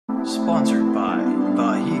Sponsored by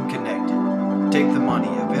Vahid Connected. Take the money,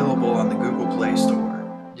 available on the Google Play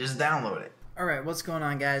Store. Just download it. Alright, what's going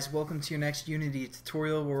on, guys? Welcome to your next Unity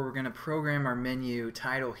tutorial where we're going to program our menu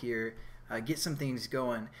title here, get some things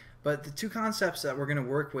going. But the two concepts that we're going to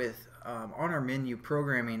work with on our menu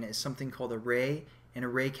programming is something called Ray and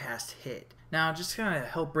RaycastHit. Now, just to kind of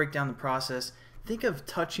help break down the process, think of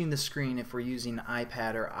touching the screen if we're using an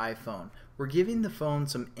iPad or iPhone. We're giving the phone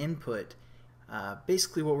some input.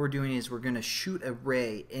 Basically what we're doing is we're going to shoot a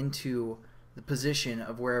ray into the position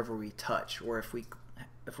of wherever we touch, or if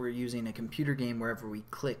we're using a computer game, wherever we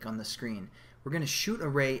click on the screen. We're going to shoot a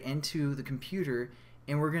ray into the computer,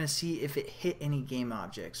 and we're going to see if it hit any game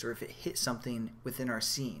objects or if it hit something within our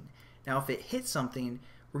scene. Now if it hits something,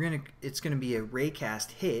 it's going to be a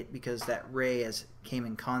raycast hit because that ray came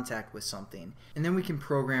in contact with something. And then we can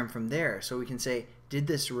program from there. So we can say, did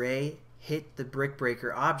this ray hit the brick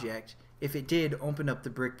breaker object? If it did, open up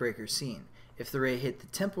the brick breaker scene. If the ray hit the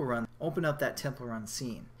temple run, open up that temple run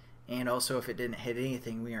scene. And also if it didn't hit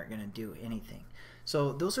anything, we aren't going to do anything.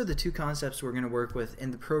 So those are the two concepts we're going to work with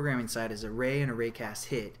in the programming side, is a ray and a raycast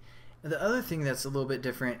hit. The other thing that's a little bit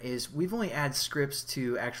different is we've only added scripts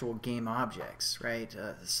to actual game objects, right?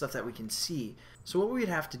 Stuff that we can see. So what we'd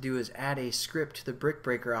have to do is add a script to the brick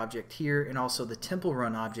breaker object here and also the temple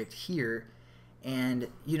run object here. And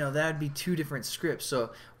that would be two different scripts. So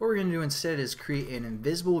what we're going to do instead is create an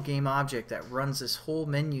invisible game object that runs this whole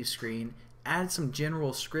menu screen, add some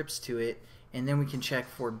general scripts to it, and then we can check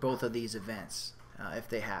for both of these events if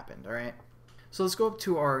they happened. Alright, so let's go up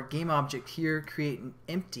to our game object here, create an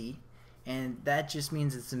empty, and that just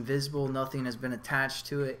means it's invisible, nothing has been attached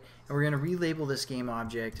to it, and we're going to relabel this game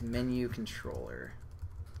object menu controller.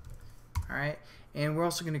 Alright, and we're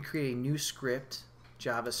also going to create a new script,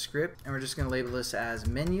 JavaScript, and we're just going to label this as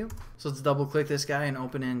menu. So let's double click this guy and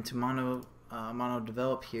open into Mono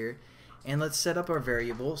Develop here, and let's set up our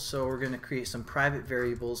variables. So we're going to create some private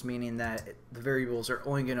variables, meaning that the variables are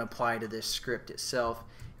only going to apply to this script itself. And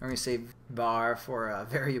we're going to say var for a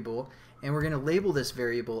variable, and we're going to label this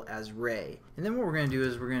variable as ray. And then what we're going to do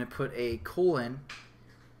is we're going to put a colon,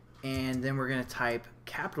 and then we're going to type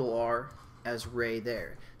capital R as ray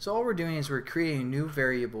there. So all we're doing is we're creating a new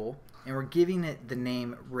variable and we're giving it the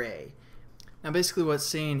name ray. Now basically what's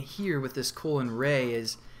saying here with this colon ray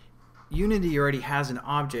is Unity already has an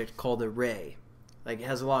object called a ray. Like, it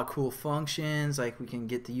has a lot of cool functions, like we can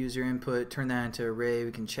get the user input, turn that into a ray,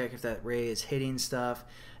 we can check if that ray is hitting stuff.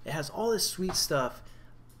 It has all this sweet stuff,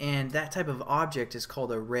 and that type of object is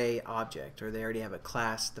called a ray object, or they already have a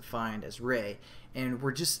class defined as ray, and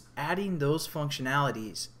we're just adding those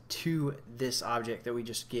functionalities to this object that we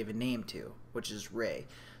just gave a name to, which is ray.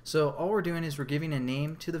 So all we're doing is we're giving a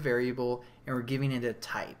name to the variable and we're giving it a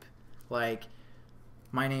type. Like,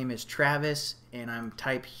 my name is Travis and I'm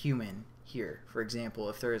type human here, for example,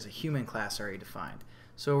 if there is a human class already defined.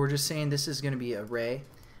 So we're just saying this is going to be a ray.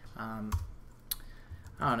 I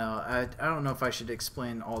don't know. I don't know if I should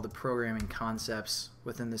explain all the programming concepts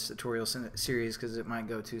within this tutorial series because it might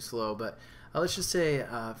go too slow, but let's just say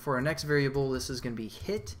for our next variable this is going to be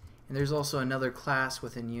hit. And there's also another class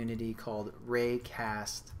within Unity called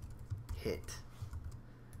RaycastHit.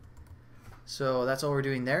 So that's all we're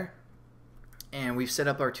doing there. And we've set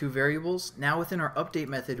up our two variables. Now within our update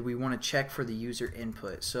method we want to check for the user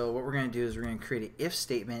input. So what we're going to do is we're going to create an if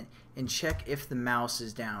statement and check if the mouse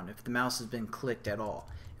is down, if the mouse has been clicked at all.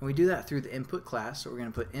 And we do that through the input class. So we're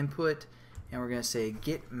going to put input and we're going to say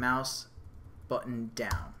get mouse button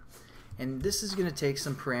down. And this is going to take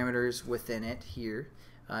some parameters within it here.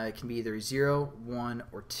 It can be either 0, 1,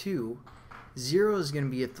 or 2. 0 is going to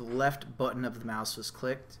be if the left button of the mouse was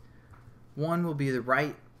clicked. 1 will be the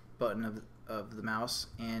right button of the mouse,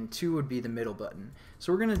 and 2 would be the middle button.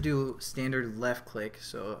 So we're going to do standard left click,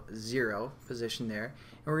 so 0, position there.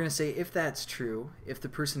 And we're going to say if that's true, if the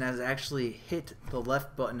person has actually hit the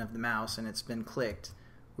left button of the mouse and it's been clicked,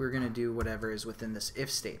 we're going to do whatever is within this if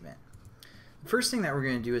statement. The first thing that we're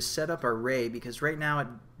going to do is set up our ray, because right now it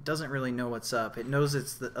doesn't really know what's up. It knows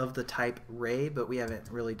it's of the type ray, but we haven't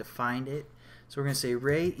really defined it. So we're going to say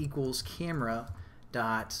ray equals camera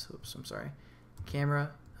dot,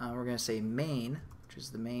 camera, we're going to say main, which is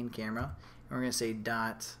the main camera, and we're going to say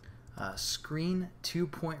dot screen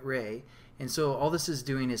 2-point ray. And so all this is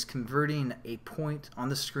doing is converting a point on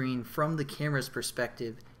the screen from the camera's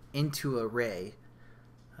perspective into a ray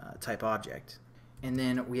type object. And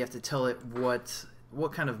then we have to tell it what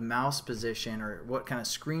kind of mouse position or what kind of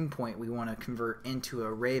screen point we want to convert into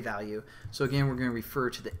a ray value. So again, we're going to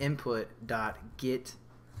refer to the input dot get,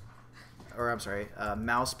 or I'm sorry,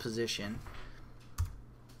 mouse position.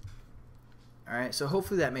 Alright, so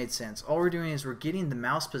hopefully that made sense. All we're doing is we're getting the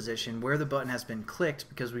mouse position where the button has been clicked,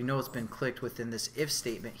 because we know it's been clicked within this if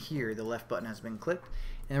statement here. The left button has been clicked.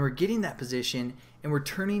 And then we're getting that position, and we're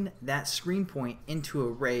turning that screen point into a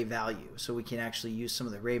ray value, so we can actually use some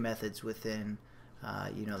of the ray methods within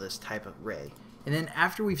this type of ray. And then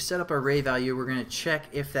after we've set up our ray value, we're going to check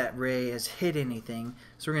if that ray has hit anything.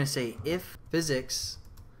 So we're going to say if physics,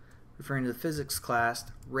 referring to the physics class,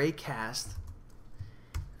 RayCast,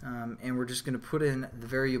 and we're just going to put in the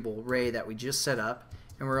variable ray that we just set up,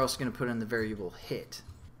 and we're also going to put in the variable hit.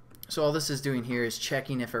 So all this is doing here is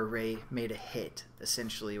checking if our ray made a hit,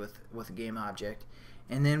 essentially, with a GameObject.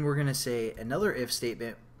 And then we're going to say another if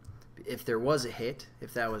statement. If there was a hit,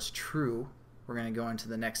 if that was true, we're going to go into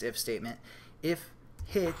the next if statement. If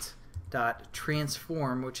hit dot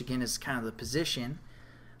transform, which again is kind of the position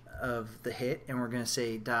of the hit, and we're going to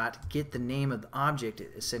say dot get the name of the object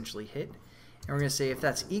it essentially hit. And we're going to say if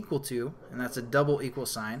that's equal to, and that's a double equal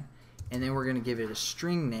sign, and then we're going to give it a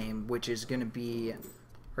string name, which is going to be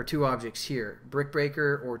our two objects here, Brick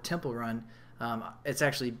Breaker or Temple Run. It's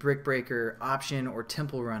actually Brick Breaker option or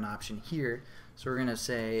Temple Run option here. So we're going to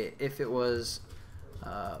say if it was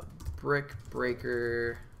Brick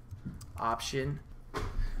Breaker option.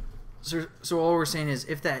 So all we're saying is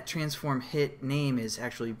if that transform hit name is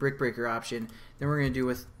actually Brick Breaker option, then we're going to do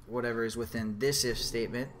with whatever is within this if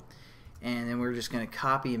statement. And then we're just going to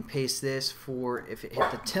copy and paste this for if it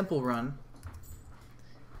hit the Temple Run,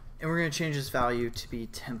 and we're going to change this value to be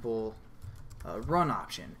Temple Run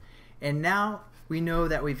option. And now we know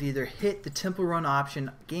that we've either hit the Temple Run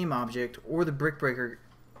option GameObject or the Brick Breaker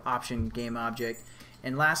option GameObject.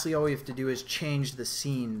 And lastly, all we have to do is change the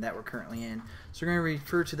scene that we're currently in. So we're going to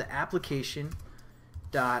refer to the application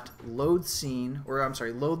dot load scene, or I'm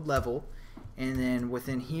sorry, load level, and then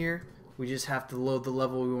within here we just have to load the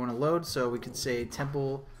level we want to load. So we could say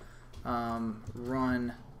Temple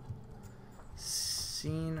Run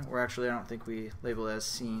scene, or actually I don't think we label it as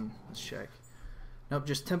scene. Let's check. Nope,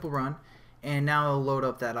 just Temple Run. And now it'll load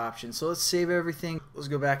up that option. So let's save everything. Let's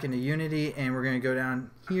go back into Unity, and we're going to go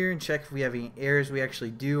down here and check if we have any errors. We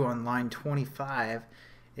actually do on line 25.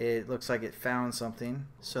 It looks like it found something,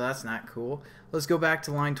 so that's not cool. Let's go back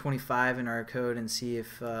to line 25 in our code and see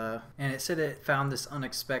if, and it said it found this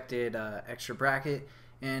unexpected extra bracket,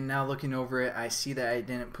 and now looking over it, I see that I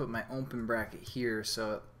didn't put my open bracket here,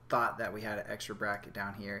 so it thought that we had an extra bracket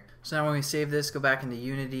down here. So now when we save this, go back into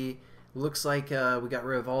Unity, looks like we got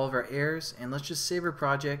rid of all of our errors, and let's just save our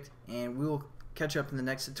project, and we will catch up in the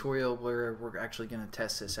next tutorial where we're actually going to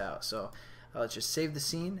test this out. So let's just save the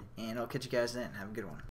scene, and I'll catch you guys then. Have a good one.